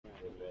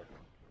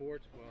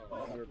412.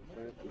 100%.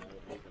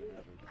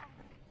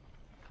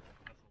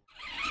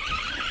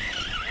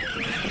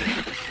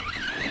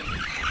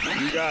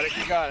 You got it,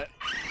 you got it.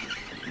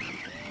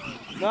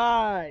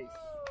 Nice.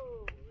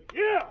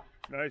 Yeah.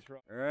 Nice run.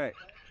 All right,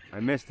 I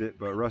missed it,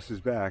 but Russ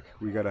is back.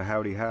 We got a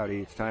howdy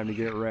howdy. It's time to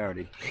get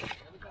rowdy.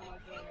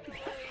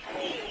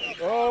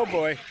 Oh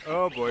boy,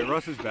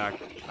 Russ is back.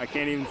 I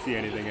can't even see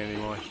anything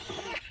anymore.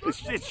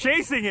 It's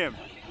chasing him.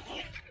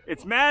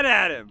 It's mad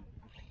at him.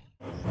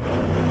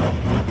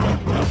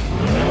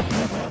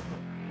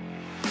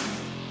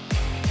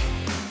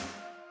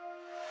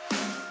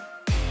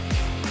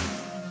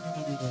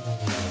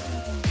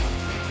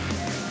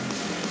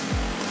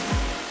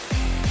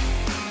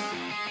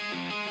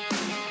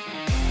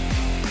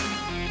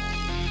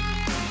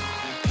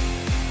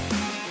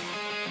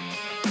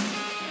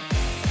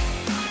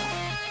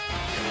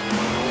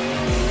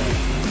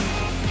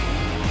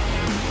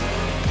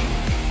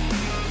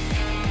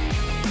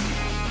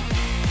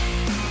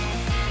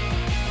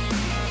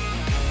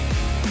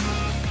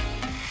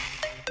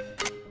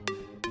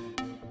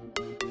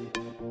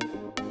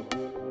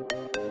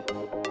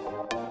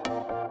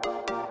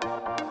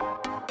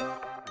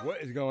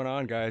 What is going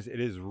on, guys? It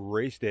is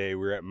race day.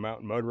 We're at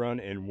Mountain Mud Run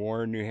in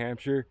Warren, New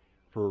Hampshire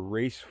for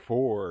race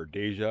 4,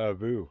 Déjà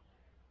Vu.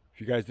 If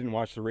you guys didn't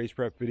watch the race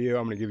prep video,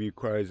 I'm going to give you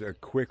guys a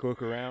quick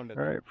look around.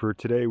 All right, for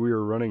today we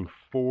are running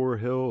 4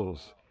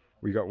 hills.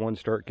 We got one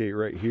start gate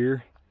right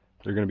here.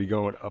 They're going to be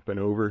going up and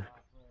over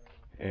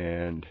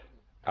and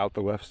out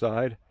the left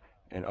side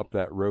and up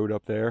that road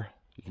up there.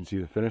 You can see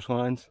the finish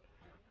lines.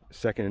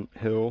 Second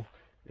hill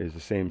is the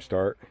same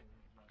start,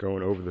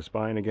 going over the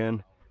spine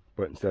again.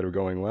 But instead of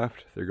going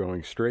left, they're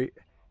going straight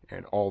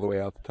and all the way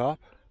out the top.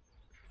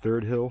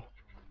 Third hill,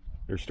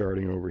 they're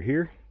starting over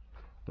here.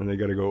 Then they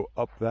got to go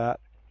up that.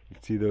 You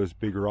can see those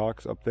big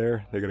rocks up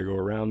there. They got to go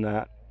around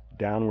that,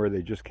 down where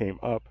they just came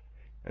up.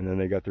 And then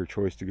they got their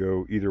choice to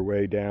go either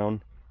way,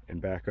 down and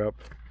back up.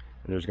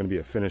 And there's going to be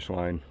a finish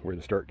line where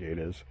the start gate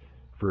is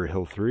for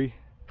hill 3.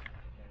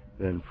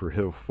 Then for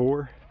hill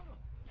 4,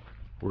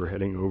 we're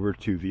heading over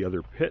to the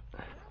other pit.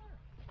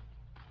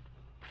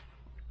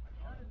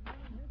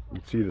 You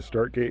can see the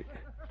start gate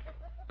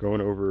going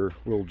over a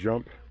little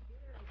jump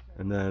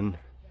and then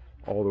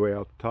all the way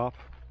out the top.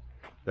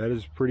 That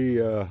is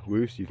pretty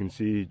loose. You can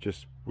see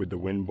just with the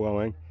wind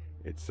blowing,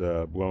 it's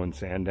blowing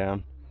sand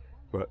down.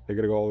 But they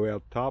gotta go all the way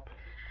out the top.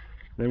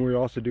 Then we're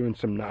also doing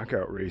some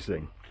knockout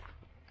racing.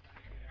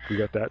 We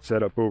got that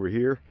set up over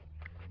here.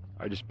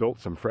 I just built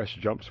some fresh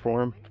jumps for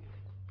them.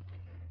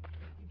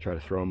 Try to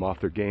throw them off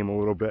their game a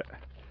little bit.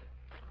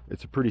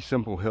 It's a pretty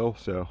simple hill,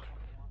 so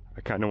I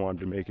kind of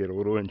wanted to make it a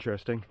little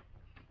interesting.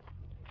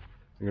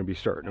 I'm going to be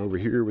starting over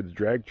here with the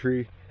drag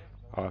tree.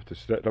 I'll have to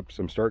set up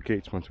some start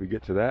gates once we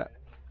get to that.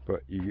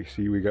 But you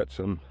see we got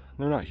some,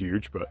 they're not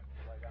huge, but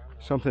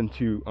something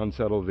to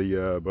unsettle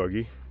the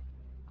buggy.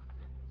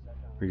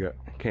 We got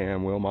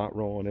Cam Wilmot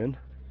rolling in.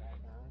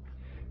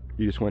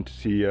 He just went to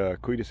see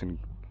Cletus's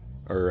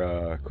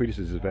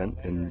event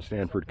in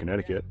Stamford,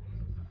 Connecticut.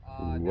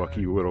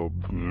 Lucky little...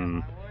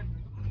 Go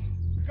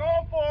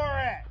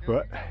for it!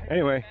 But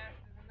anyway...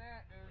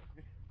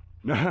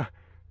 No,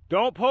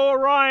 don't pull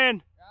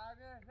Orion. I was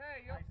gonna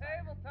say, you'll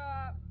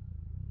tabletop.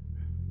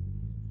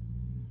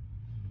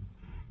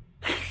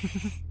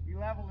 You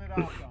leveled it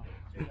off though.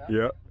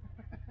 Yep.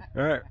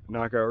 All right,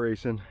 knockout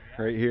racing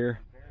right here,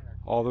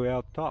 all the way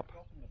out the top.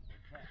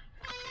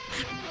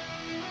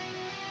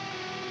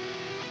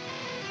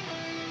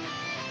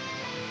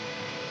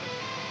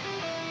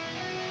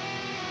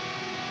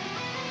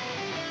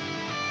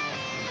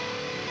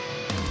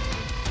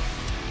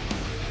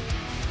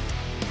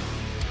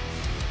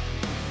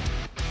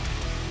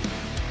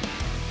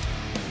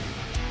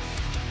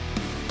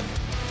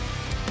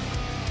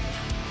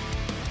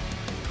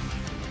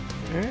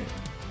 Alright,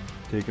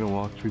 taking a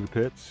walk through the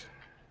pits.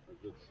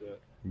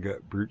 We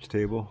got Brute's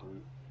table.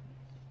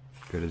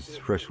 Got his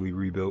freshly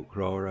rebuilt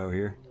crawler out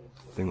here.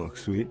 Thing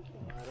looks sweet.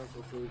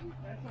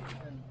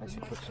 I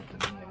should put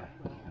something in there,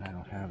 and I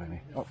don't have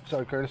any. Oh,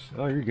 sorry, Curtis.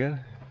 Oh, you're good.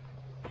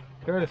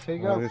 Curtis, here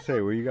you go. I was gonna say,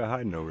 what you got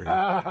hiding over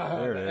here?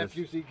 There it is.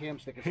 FUC cam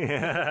stickers.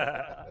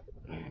 Yeah.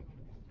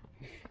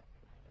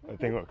 That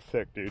thing looks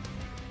sick, dude.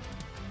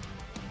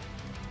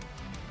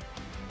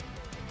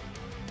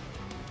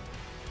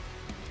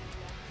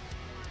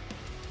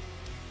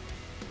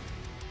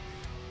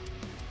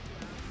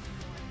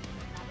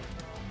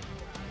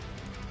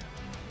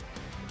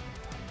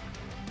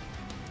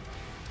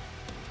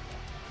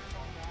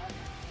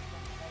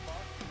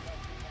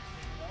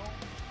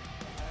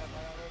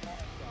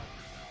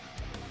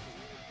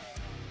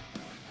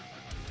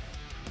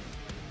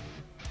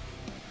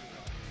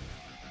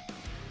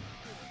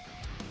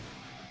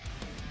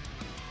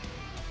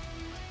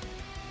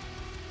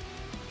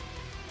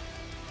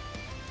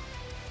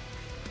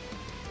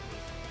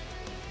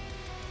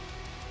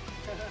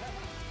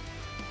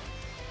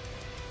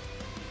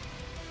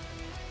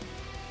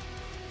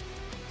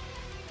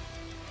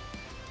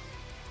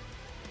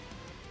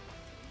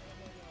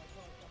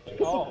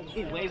 Oh,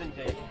 he's waving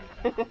to you.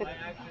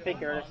 Hey,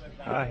 Curtis.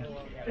 Hi.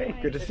 Hey,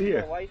 good to see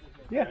you.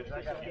 Yeah.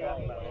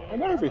 I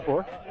met her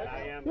before.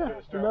 Yeah,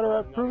 we met her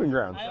at Proving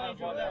Grounds.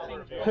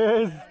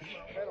 $7.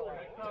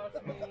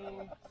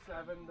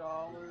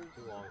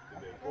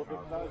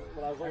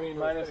 I mean,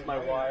 minus my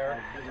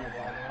wire.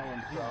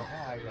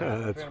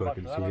 That's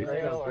fucking sweet.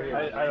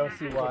 I don't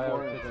see why I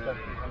would spend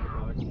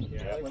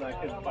 $300 when I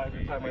could, by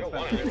the time I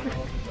spent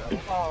 $300.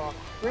 Oh,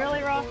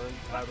 really, Rob?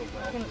 I'm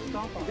going to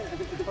stop on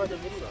for the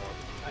video.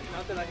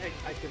 Not that I can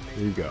make.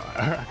 There you go.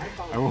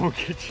 I won't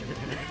get you.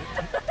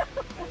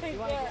 We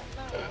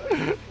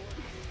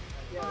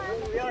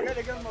all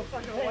gotta give him a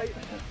fucking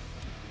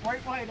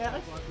white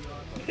ass.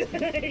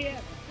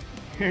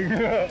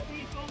 Yeah.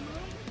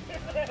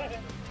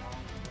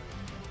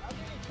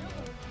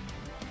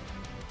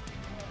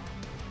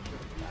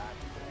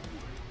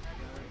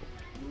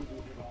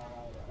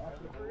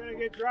 We're gonna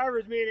get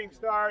driver's meeting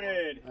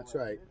started. That's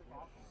right.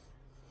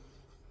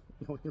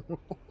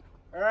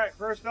 All right,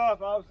 first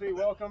off, obviously,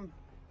 welcome.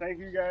 Thank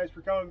you guys for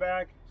coming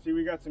back. See,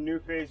 we got some new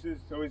faces.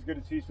 It's always good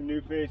to see some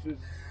new faces.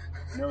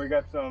 I know we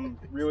got some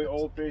really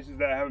old faces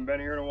that haven't been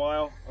here in a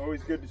while.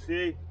 Always good to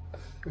see.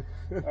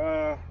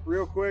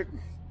 Real quick,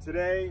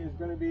 today is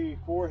going to be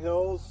 4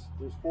 hills.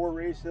 There's 4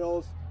 race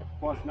hills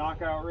plus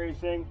knockout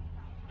racing.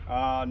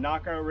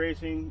 Knockout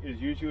racing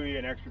is usually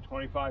an extra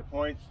 25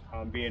 points.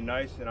 I'm being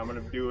nice, and I'm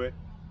going to do it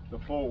the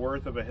full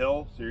worth of a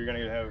hill. So you're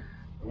going to have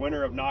the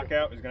winner of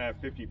knockout is going to have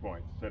 50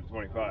 points instead of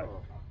 25.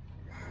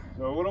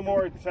 So a little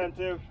more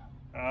incentive.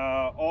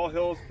 All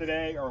hills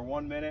today are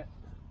 1 minute.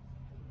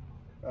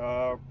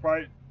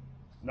 Probably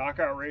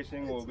knockout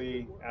racing will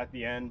be at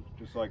the end,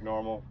 just like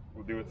normal.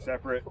 We'll do it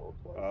separate.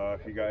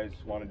 If you guys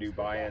want to do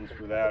buy-ins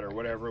for that or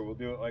whatever, we'll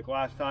do it like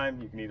last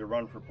time. You can either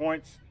run for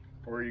points,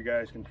 or you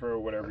guys can throw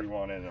whatever you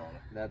want in on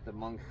it. That's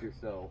amongst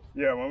yourselves.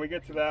 Yeah, when we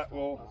get to that,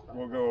 we'll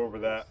go over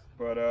that.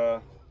 But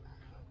I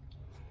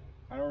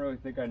don't really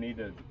think I need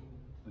to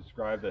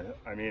describe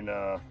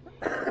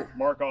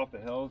mark off the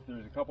hills.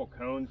 There's a couple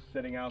cones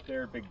sitting out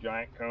there, big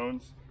giant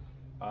cones.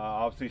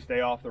 Obviously stay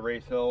off the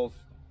race hills.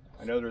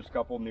 I know there's a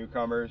couple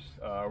newcomers.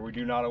 We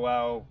do not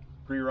allow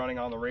pre-running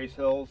on the race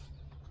hills.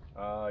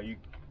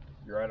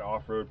 You're at an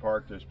off-road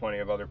park, there's plenty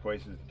of other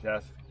places to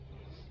test.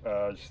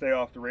 Just stay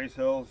off the race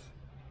hills.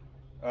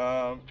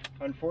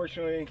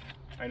 Unfortunately,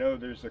 I know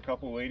there's a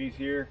couple ladies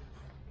here.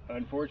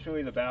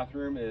 Unfortunately, the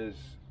bathroom is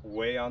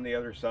way on the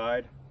other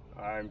side.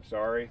 I'm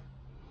sorry.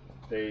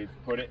 They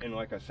put it in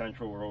like a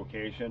central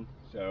location,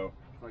 so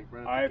Like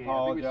right I apologize.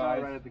 I think we saw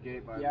it right at the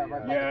gate.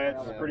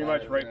 It's pretty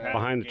much right past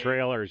behind the gate.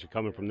 trailers. You're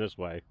coming from this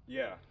way.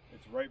 Yeah,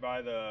 it's right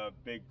by the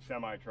big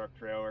semi-truck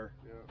trailer.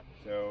 Yeah.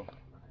 So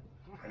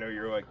I know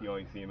you're like the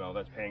only female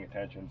that's paying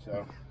attention,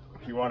 so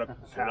if you want to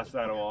pass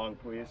that along,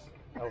 please.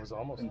 I was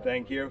almost. And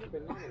thank you.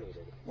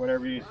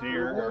 Whenever you see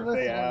her or if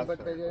they ask.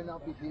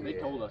 They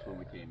told us when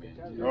we came in.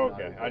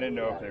 Okay, I didn't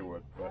know if they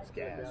would. But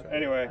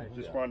anyway,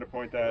 just wanted to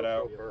point that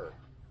out.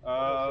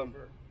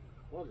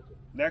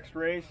 Next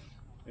race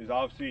is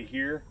obviously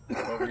here,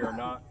 but we are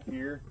not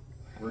here.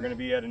 We're going to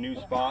be at a new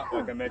spot,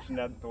 like I mentioned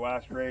at the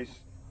last race.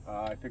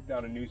 I picked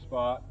out a new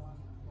spot.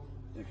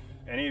 If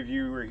any of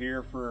you were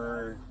here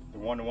for the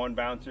 1-to-1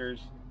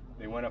 bouncers,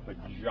 they went up a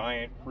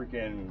giant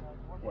freaking,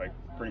 like,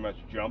 pretty much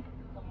jump,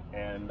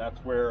 and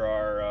that's where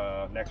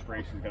our next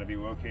race is going to be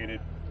located.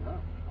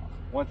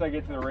 Once I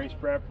get to the race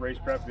prep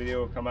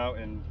video will come out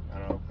in, I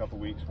don't know, a couple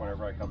weeks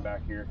whenever I come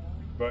back here.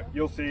 But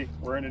you'll see,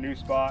 we're in a new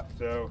spot,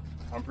 so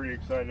I'm pretty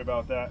excited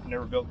about that.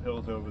 Never built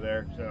hills over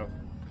there, so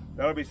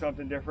that'll be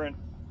something different.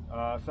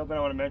 Something I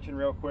want to mention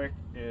real quick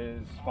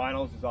is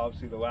finals is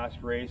obviously the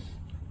last race,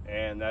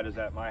 and that is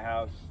at my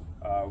house.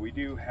 We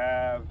do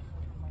have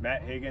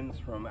Matt Higgins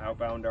from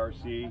Outbound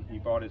RC. He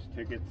bought his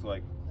tickets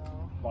like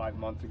 5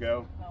 months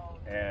ago,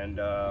 and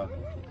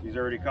he's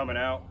already coming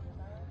out.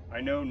 I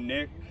know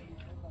Nick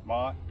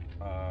Mott,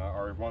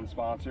 our one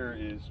sponsor,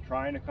 is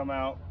trying to come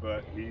out,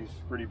 but he's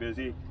pretty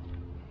busy.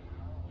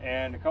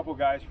 And a couple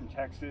guys from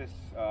Texas,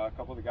 a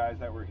couple of the guys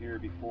that were here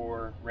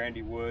before,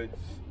 Randy Woods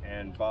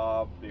and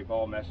Bob, they've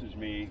all messaged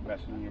me,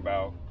 asking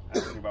about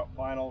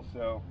finals.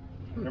 So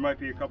there might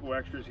be a couple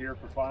extras here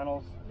for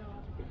finals.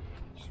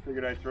 Just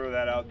figured I'd throw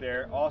that out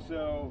there.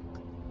 Also,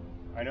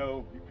 I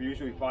know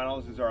usually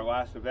finals is our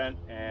last event,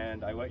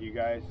 and I let you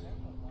guys,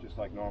 just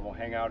like normal,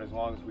 hang out as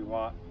long as we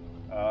want.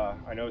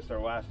 I know it's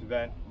our last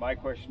event. My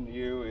question to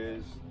you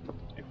is,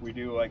 if we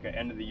do like an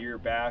end of the year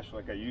bash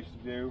like I used to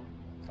do,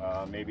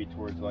 maybe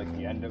towards like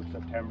the end of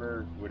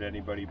September, would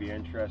anybody be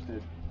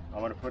interested?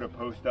 I'm going to put a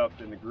post up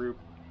in the group,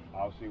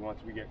 obviously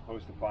once we get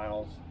close to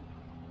finals.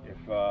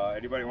 If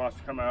anybody wants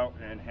to come out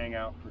and hang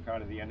out for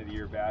kind of the end of the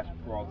year bash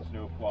before all the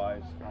snow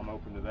flies, I'm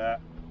open to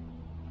that.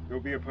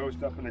 There'll be a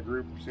post up in the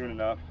group soon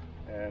enough,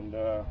 and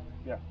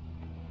yeah.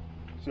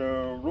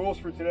 So rules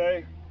for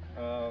today,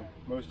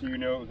 most of you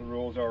know the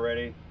rules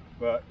already,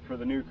 but for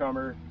the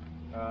newcomer,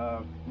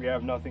 we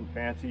have nothing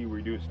fancy.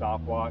 We do a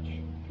stopwatch,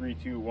 3,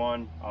 2,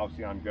 1,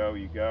 obviously on go,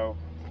 you go.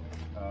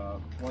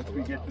 Once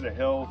we get to the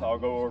hills, I'll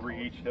go over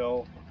each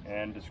hill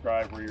and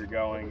describe where you're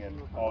going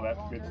and all that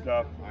good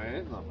stuff.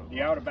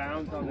 The out of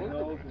bounds on the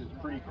hills is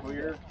pretty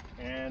clear,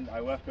 and I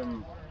left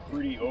them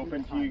pretty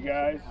open to you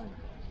guys.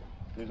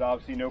 There's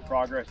obviously no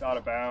progress out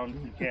of bounds.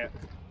 You can't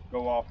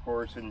go off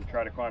course and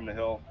try to climb the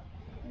hill.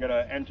 You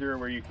gotta enter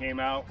where you came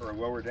out or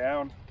lower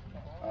down.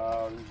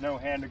 There's no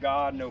hand of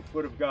God, no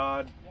foot of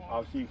God.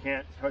 Obviously you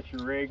can't touch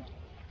your rig.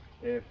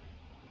 If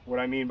what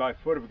I mean by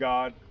foot of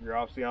God, you're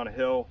obviously on a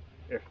hill.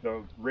 If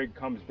the rig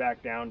comes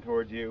back down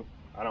towards you,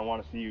 I don't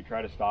want to see you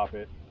try to stop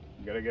it.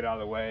 You gotta get out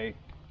of the way.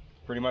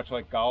 Pretty much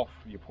like golf,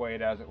 you play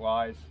it as it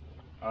lies.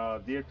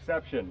 The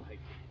exception,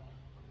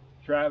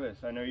 Travis,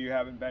 I know you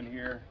haven't been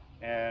here,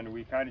 and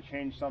we kind of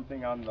changed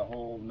something on the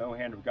whole no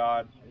hand of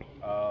God,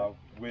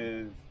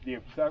 with the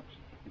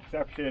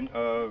exception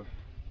of,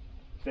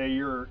 say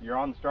you're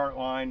on the start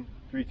line,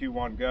 3, 2,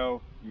 1,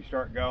 go. You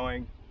start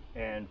going,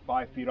 and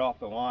 5 feet off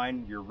the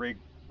line, your rig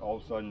all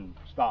of a sudden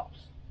stops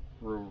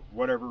for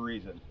whatever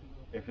reason.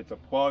 If it's a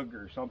plug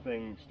or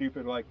something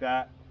stupid like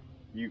that,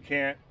 you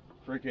can't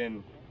if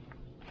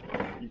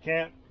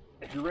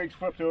your rig's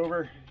flipped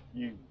over,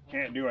 you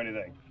can't do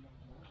anything.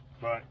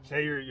 But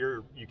say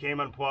you came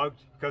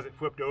unplugged because it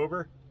flipped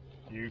over,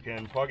 you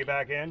can plug it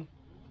back in,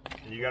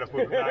 and you gotta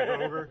flip it back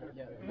over.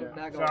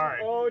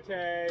 Sorry.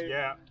 Okay.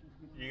 Yeah,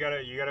 you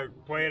gotta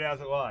play it as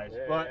it lies.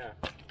 But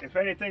if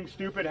anything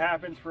stupid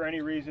happens for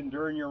any reason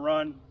during your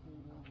run,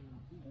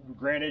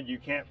 granted you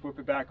can't flip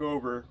it back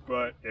over,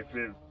 but if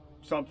it's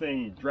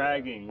something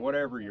dragging,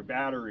 whatever, your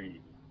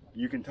battery,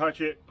 you can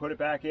touch it, put it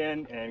back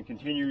in, and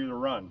continue the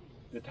run.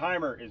 The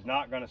timer is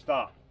not going to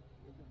stop.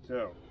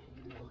 So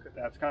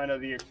that's kind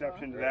of the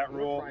exception to that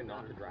rule.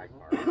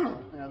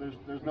 Yeah,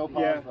 there's no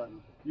pause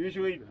button.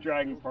 Usually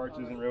dragging parts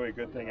isn't really a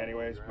good thing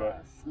anyways,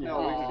 but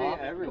No, we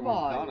see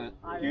everyone's done it.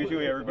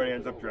 usually everybody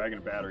ends up dragging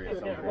a battery at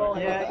some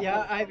point.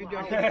 Yeah, I've been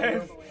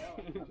dragging.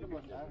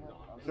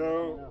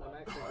 So,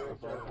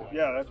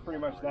 yeah, that's pretty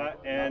much that.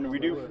 And we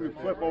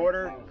flip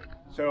order.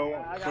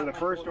 So for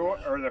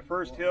the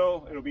first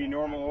hill, it'll be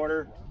normal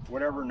order.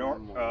 Whatever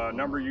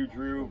number you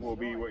drew will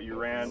be what you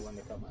ran.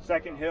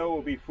 Second hill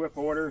will be flip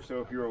order.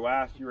 So if you were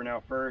last, you are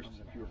now first.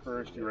 If you were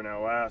first, you are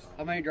now last.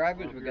 How many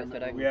drivers we got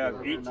today? We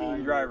have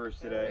 18 drivers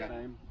today.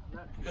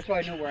 That's why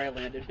I know where I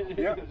landed.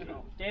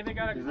 Yep. David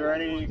got Is there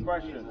any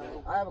questions?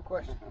 I have a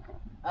question.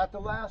 At the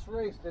last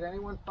race, did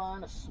anyone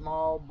find a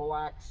small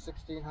black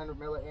 1600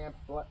 milliamp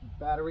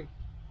battery?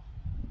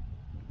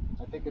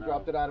 I think I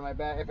dropped it out of my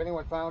bag. If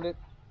anyone found it?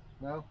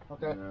 No?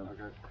 Okay. No.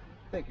 Okay.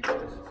 Thank you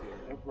guys.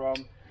 No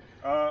problem.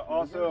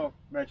 Also,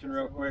 mention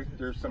real quick,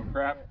 there's some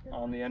crap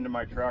on the end of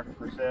my truck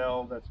for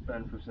sale that's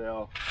been for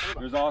sale.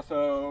 There's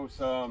also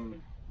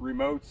some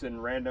remotes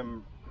and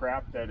random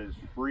crap that is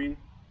free.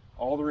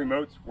 All the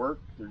remotes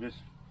work, they're just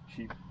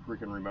cheap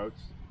freaking remotes.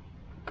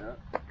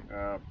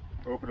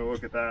 Open to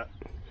look at that.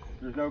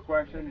 If there's no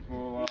questions,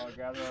 we'll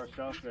gather our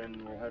stuff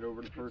and we'll head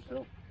over to the first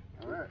hill.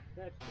 All right.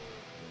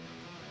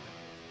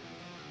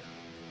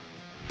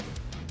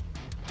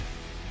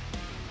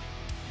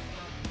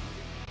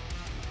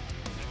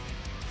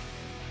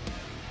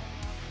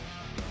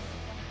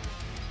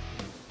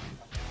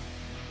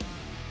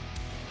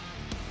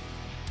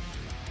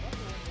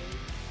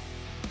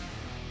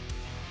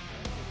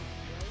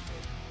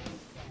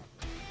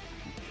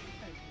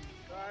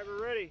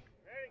 Driver ready.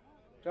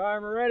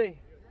 Timer ready.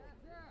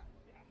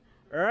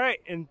 All right,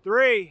 in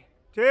 3,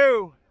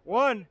 2,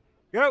 1,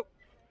 go.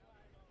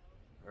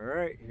 All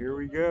right, here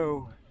we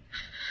go.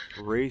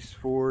 Race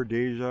for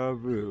Deja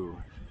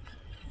Vu.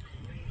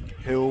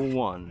 Hill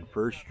 1,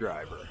 first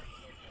driver.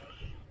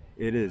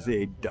 It is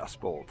a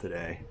dust bowl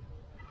today.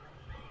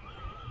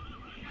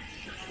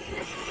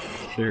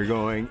 They're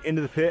going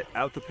into the pit,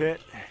 out the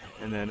pit,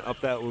 and then up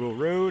that little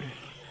road.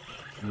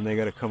 And then they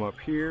got to come up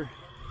here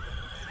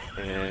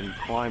and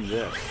climb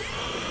this.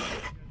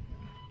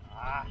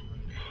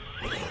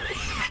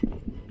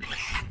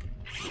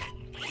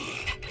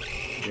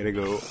 Gotta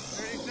go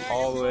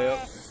all the way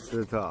up to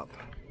the top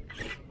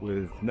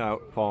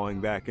without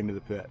falling back into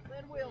the pit.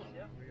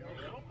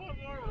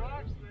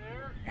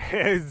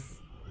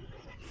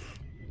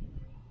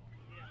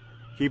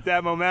 Keep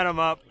that momentum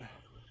up.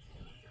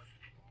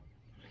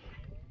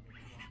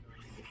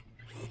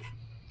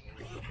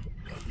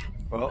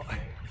 Well,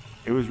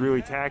 it was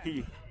really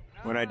tacky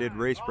when I did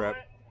race prep.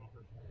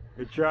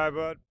 Good try,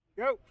 bud.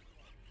 Go!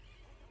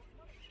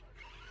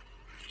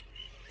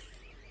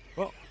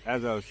 Well,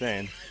 as I was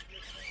saying,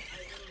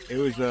 it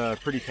was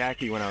pretty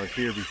tacky when I was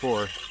here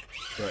before,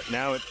 but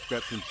now it's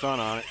got some sun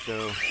on it,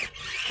 so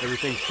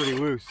everything's pretty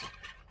loose.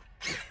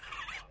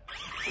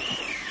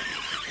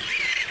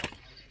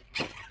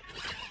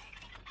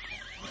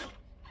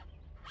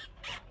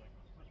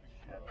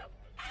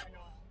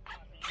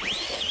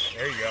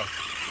 There you go.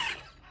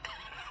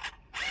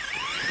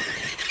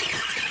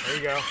 There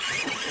you go.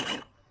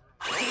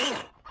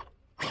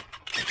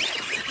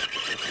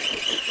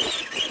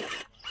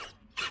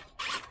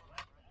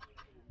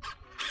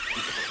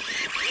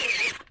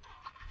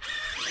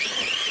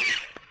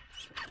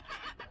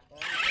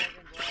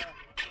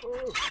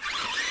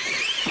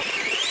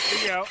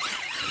 There you go.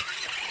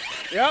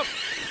 Yep.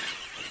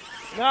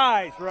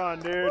 Nice run,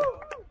 dude.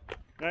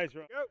 Nice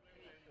run. Go.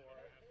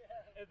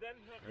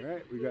 All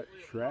right, we got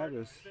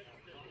Travis.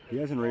 He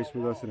hasn't raced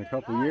with us in a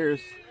couple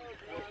years.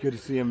 Good to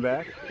see him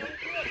back.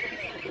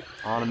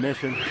 On a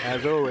mission,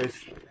 as always.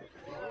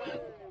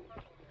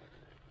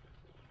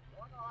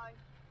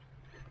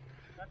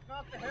 That's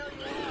not the hell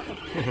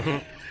you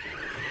want.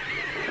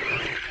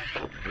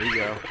 There you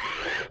go.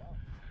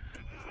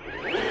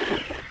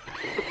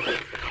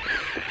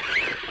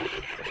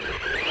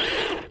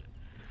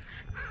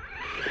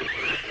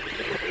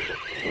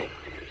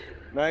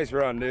 Nice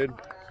run, dude.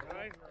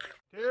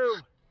 2,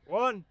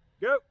 1,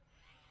 go.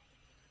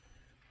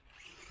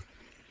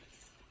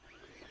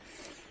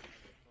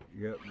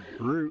 You got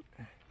Brute.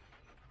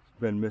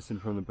 Been missing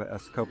from the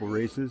past couple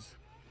races.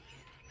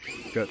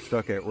 Got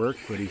stuck at work,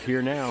 but he's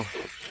here now.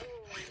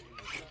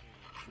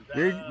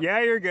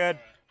 You're good.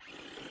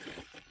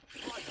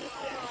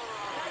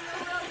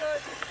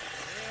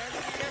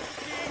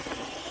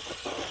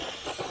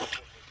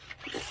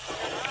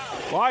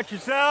 Watch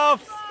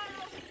yourselves.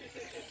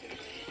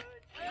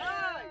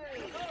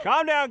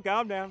 Calm down,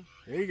 calm down.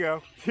 There you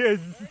go. Yes.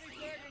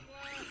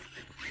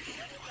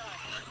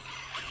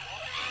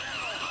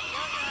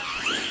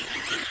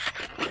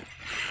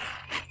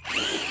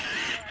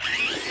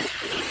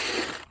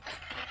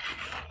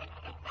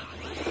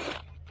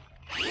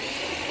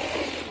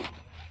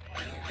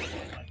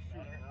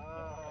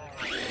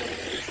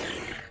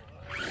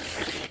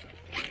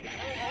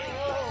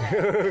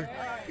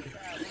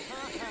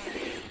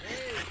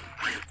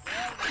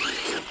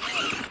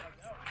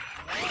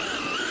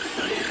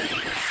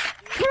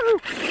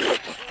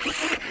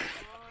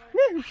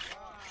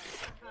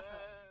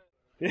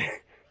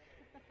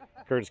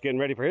 Kurt's getting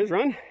ready for his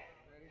run.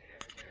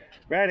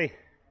 Ready.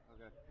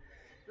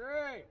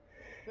 Okay.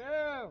 3, 2,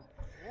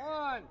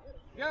 1,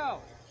 go.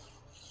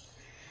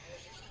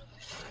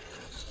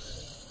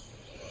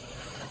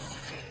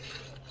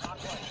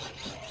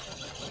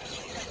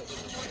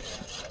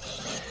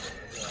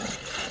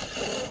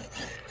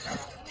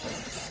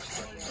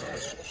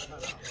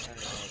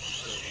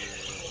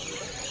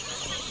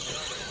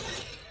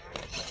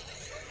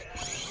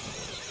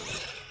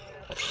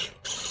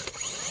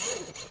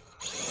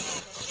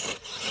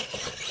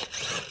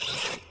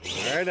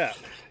 Right up.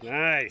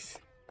 Nice.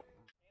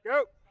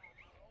 Go.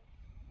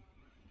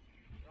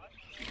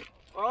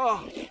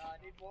 Oh,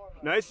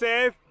 nice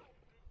save.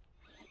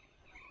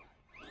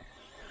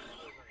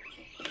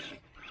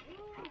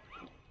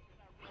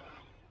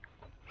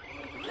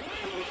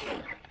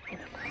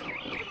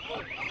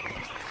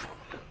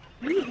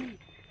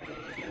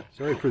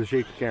 Sorry for the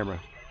shaky camera.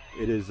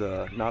 It is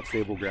not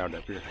stable ground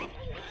up here.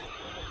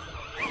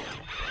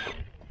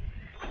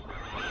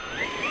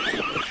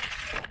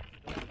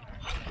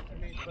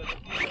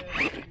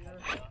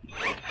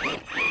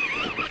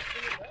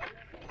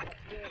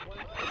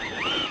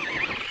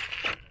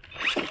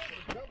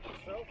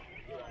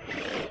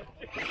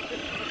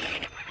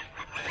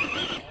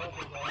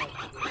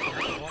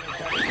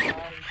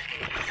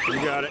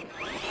 You got it.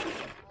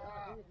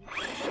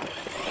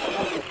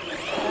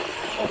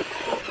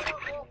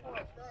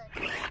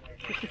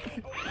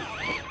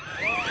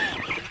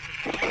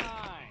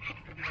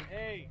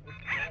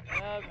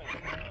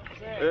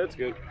 That's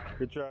good.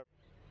 Good job.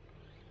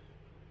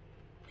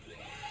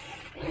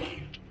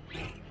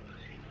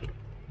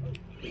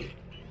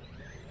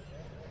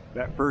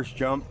 That first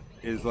jump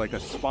is like a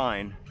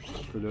spine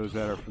for those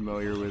that are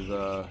familiar with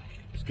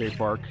skate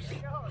parks.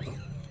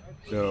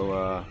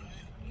 So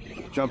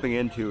jumping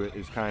into it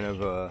is kind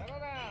of a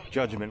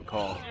judgment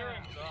call.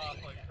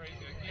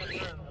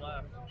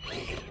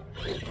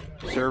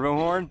 Servo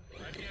horn?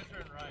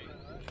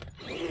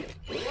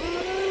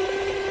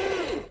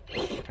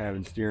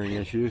 Having steering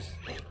issues.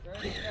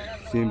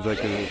 Seems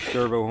like a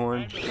servo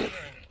horn.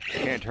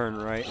 Can't turn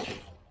right.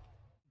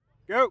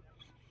 Go!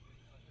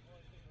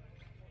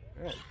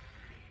 Right.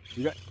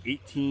 We got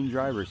 18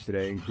 drivers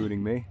today,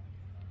 including me.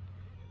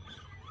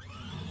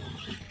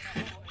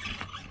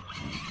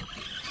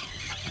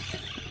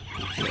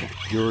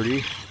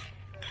 Jordy,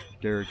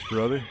 Derek's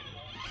brother.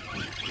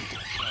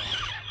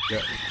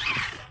 Got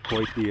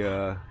quite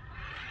the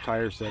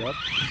tire setup.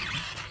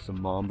 Some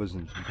Mambas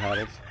and some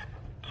paddles.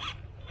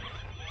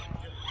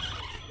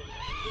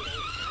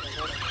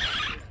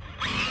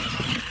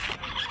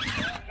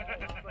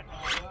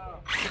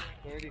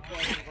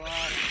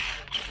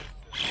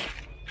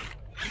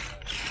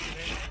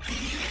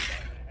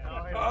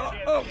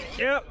 Oh,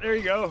 yeah, there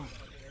you go.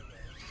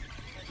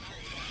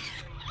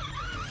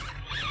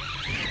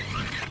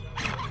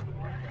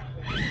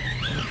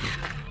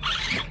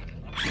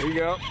 There you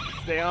go.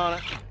 Stay on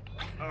it.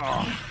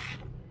 Oh.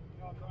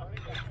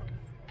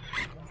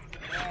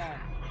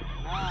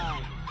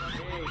 9,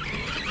 8,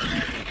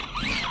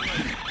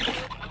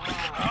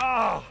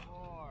 Oh.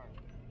 4,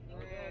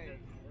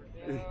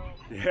 3, 2,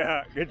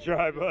 Yeah, good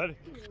try, bud.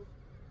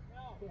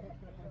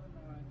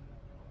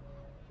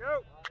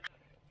 Go.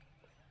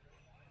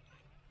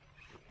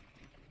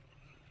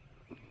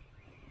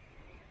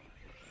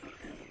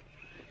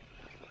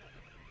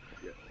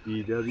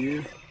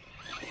 DW.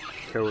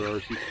 Tower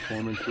RC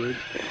Performance rig.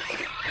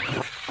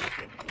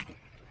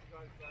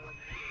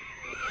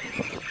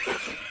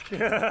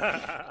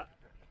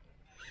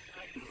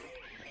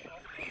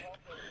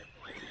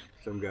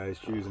 Some guys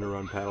choosing to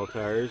run paddle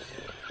tires.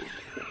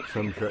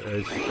 Some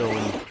guys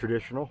going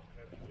traditional.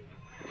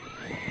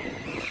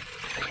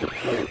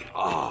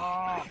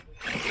 Oh.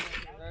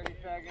 30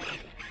 seconds.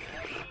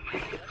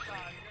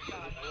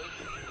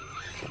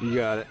 You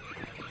got it.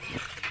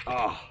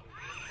 Oh.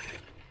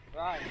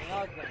 Right,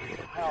 oh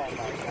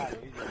my God,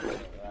 you just did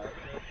it,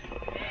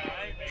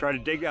 right? Try to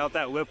dig out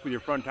that lip with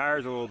your front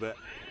tires a little bit.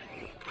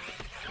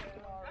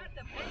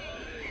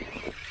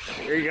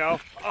 There you go.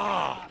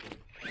 Oh.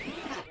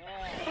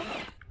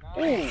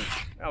 Ooh,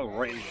 that was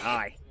right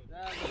high.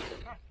 7,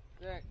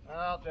 6.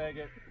 I'll take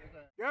it.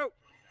 Go.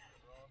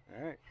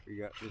 All right, we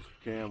got this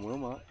Cam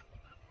Wilmot.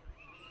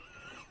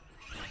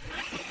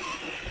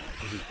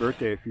 It was his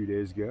birthday a few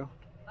days ago.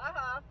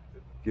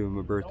 Give him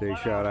a birthday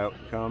shout out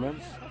in the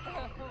comments.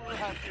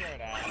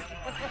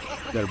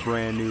 Got a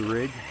brand new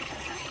rig.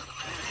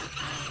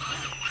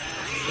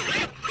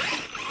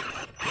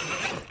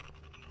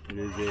 It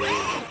is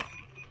a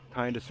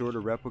kind of sort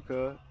of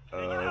replica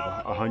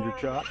of a 100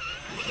 shot.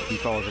 He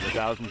calls it a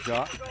 1,000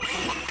 shot.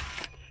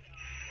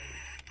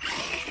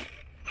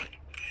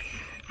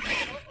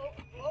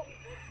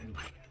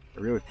 I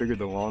really figured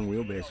the long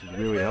wheelbase would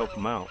really help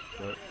him out.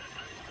 But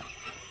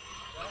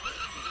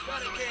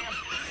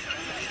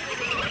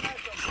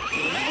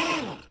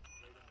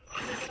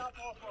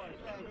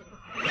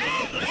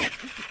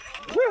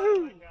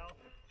woohoo!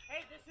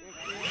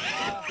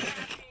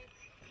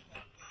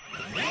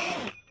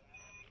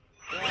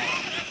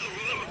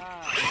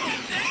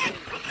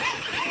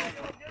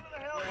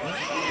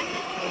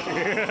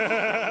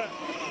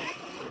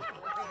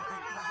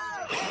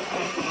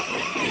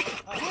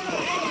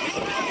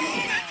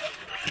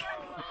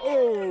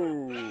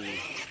 Oh!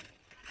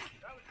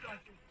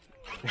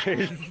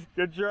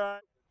 Good try.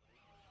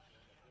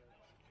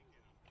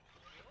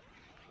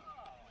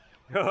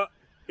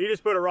 He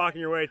just put a rock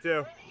in your way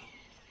too.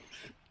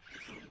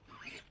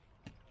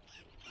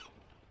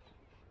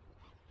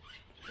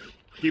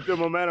 Keep the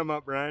momentum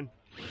up, Brian.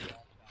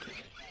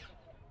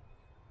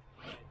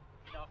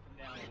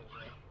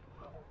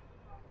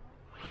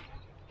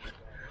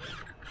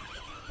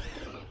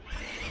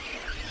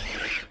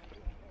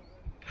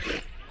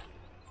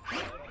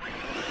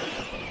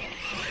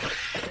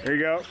 There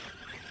you go.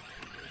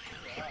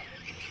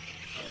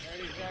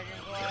 30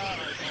 seconds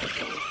left.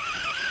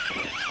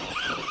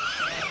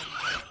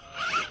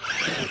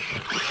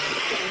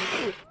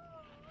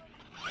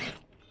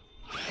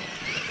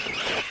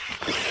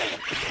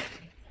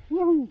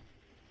 Woo!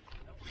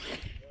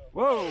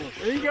 Whoa,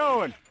 where are you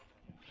going?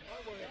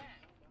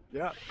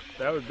 Yeah,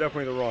 that was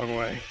definitely the wrong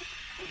way.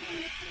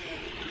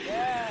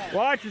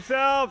 Watch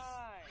yourselves!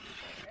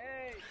 9,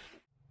 8.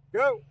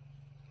 Go!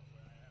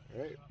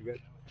 Alright, we got.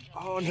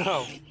 Oh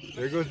no!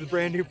 There goes the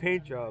brand new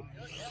paint job.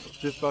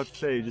 Just about to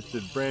say, just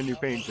a brand new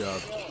paint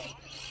job.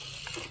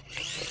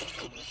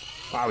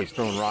 Wow, he's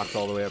throwing rocks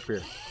all the way up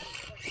here.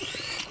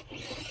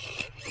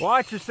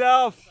 Watch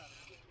yourself!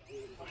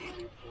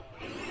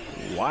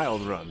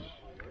 Wild run.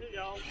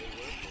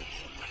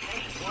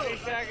 20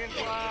 seconds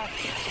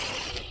left.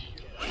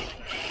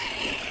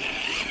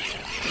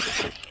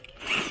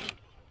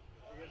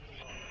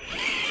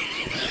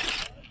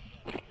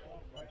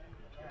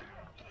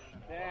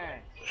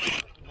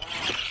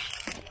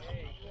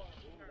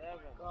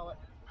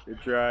 Good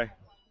try.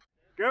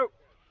 Go!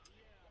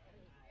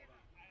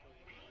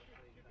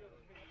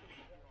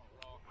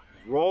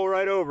 Roll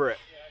right over it.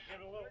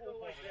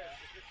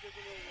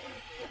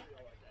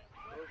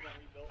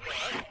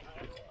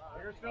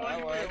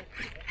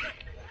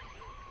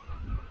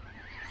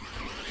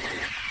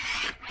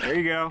 There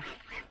you go.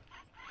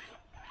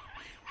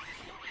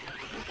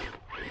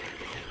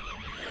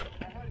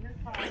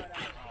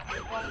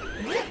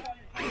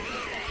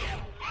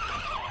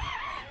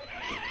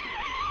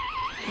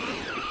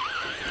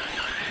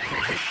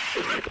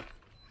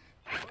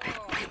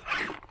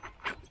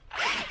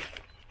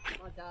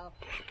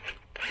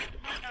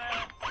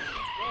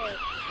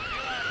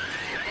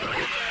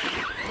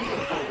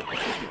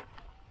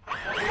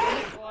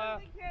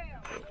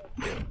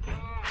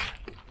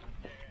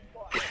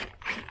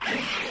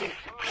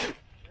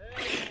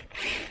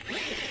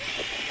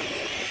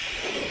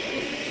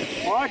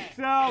 Watch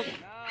yourself. 9,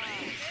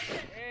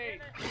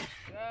 8,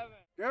 7.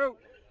 Go.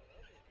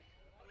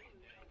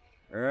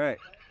 All right.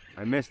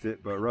 I missed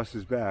it, but Russ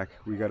is back.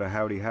 We got a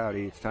howdy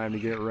howdy. It's time to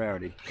get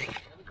rowdy.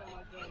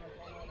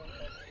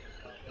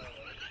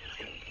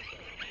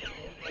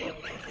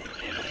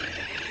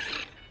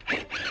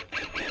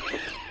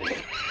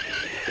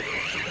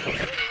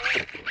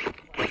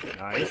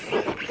 Nice.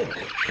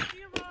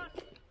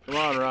 Come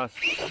on, Russ.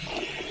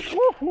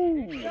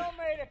 Woohoo! Still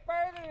made it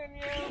further than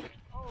you.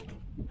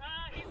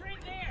 He's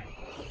right there.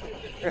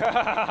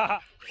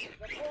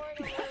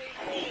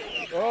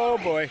 Oh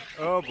boy.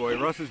 Oh boy.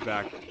 Russ is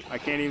back. I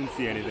can't even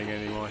see anything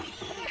anymore.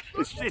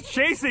 It's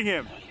chasing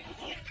him.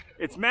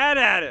 It's mad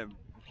at him.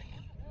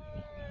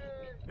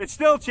 It's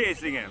still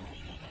chasing him.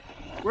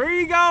 Where are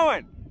you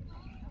going?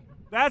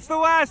 That's the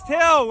last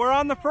hill. We're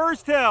on the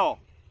first hill.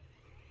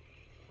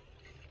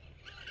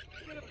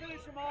 I'm gonna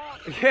finish him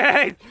off.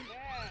 Okay.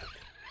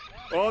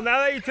 Well, now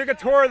that you took a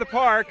tour of the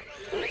park.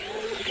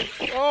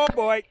 Oh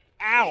boy.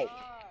 Ow.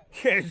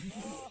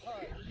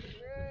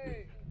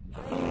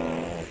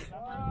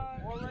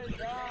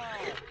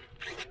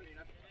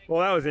 Well,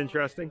 that was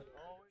interesting.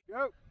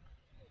 Go.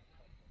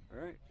 All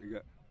right, we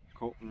got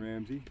Colton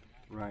Ramsey,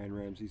 Ryan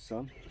Ramsey's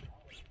son.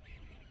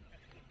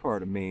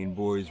 Part of Maine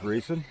Boys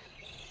Racing.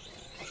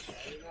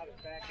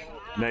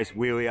 Nice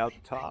wheelie out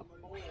the top.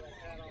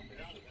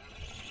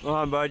 Come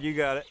on, bud, you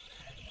got it.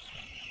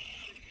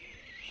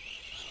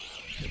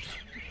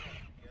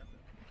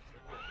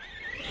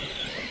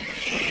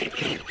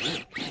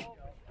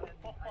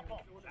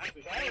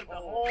 That was the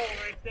hole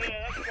right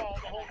there. That's called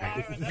the hole.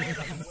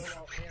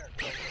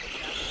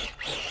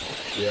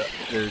 Yeah,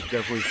 there's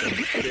definitely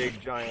some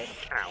big, giant,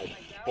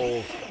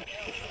 holes.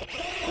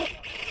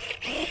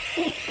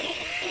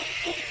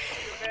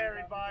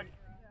 Very bud.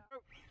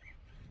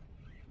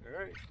 All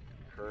right,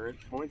 current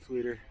points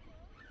leader.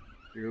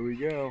 Here we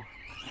go.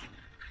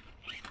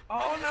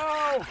 Oh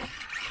no!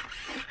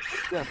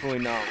 Definitely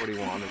not what he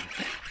wanted.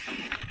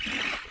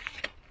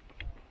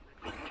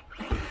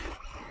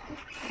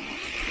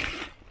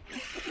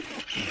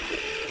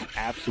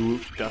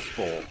 Absolute dust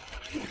bowl.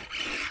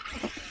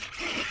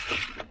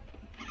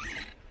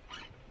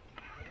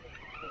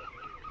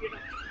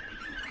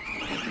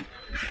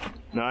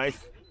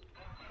 Nice.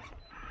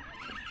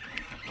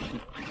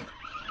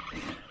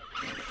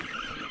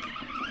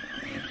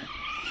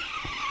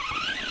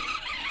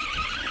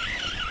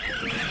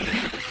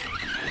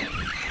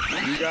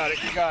 You got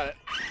it, you got it.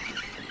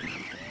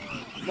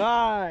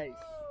 Nice.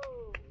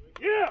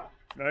 Yeah.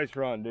 Nice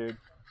run, dude.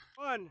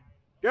 One,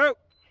 go.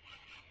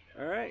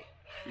 All right,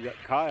 you got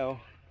Kyle,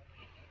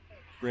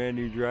 brand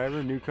new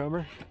driver,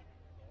 newcomer.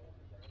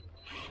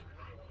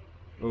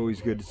 Always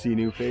good to see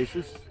new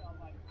faces.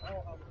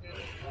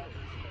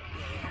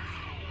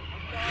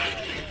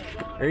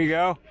 There you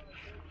go.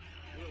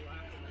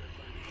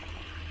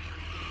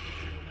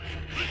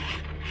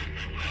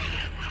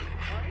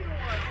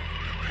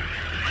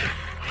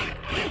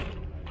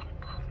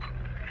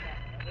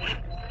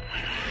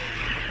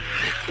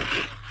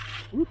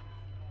 Whoop.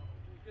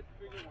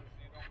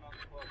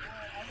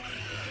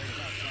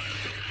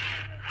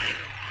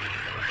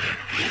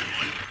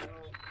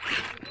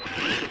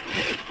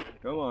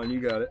 Come on, you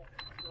got it.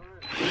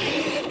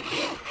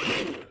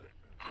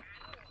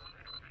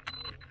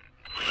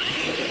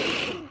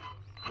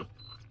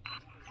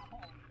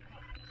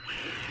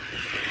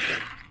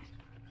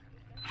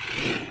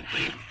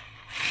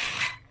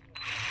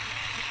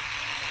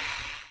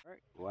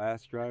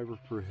 Last driver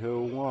for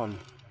Hill 1,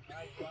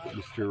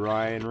 Mr.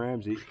 Ryan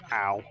Ramsey.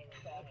 Ow.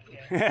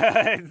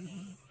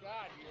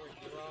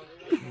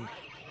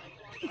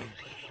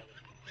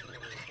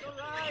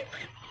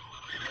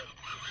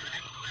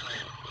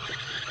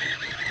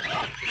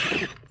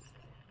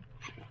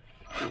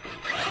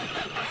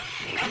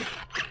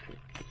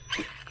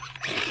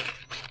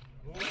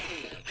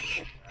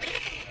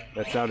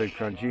 That sounded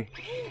crunchy.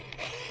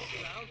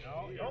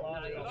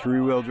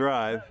 3-wheel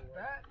drive.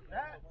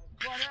 That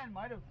front end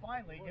might have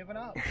finally given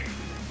up.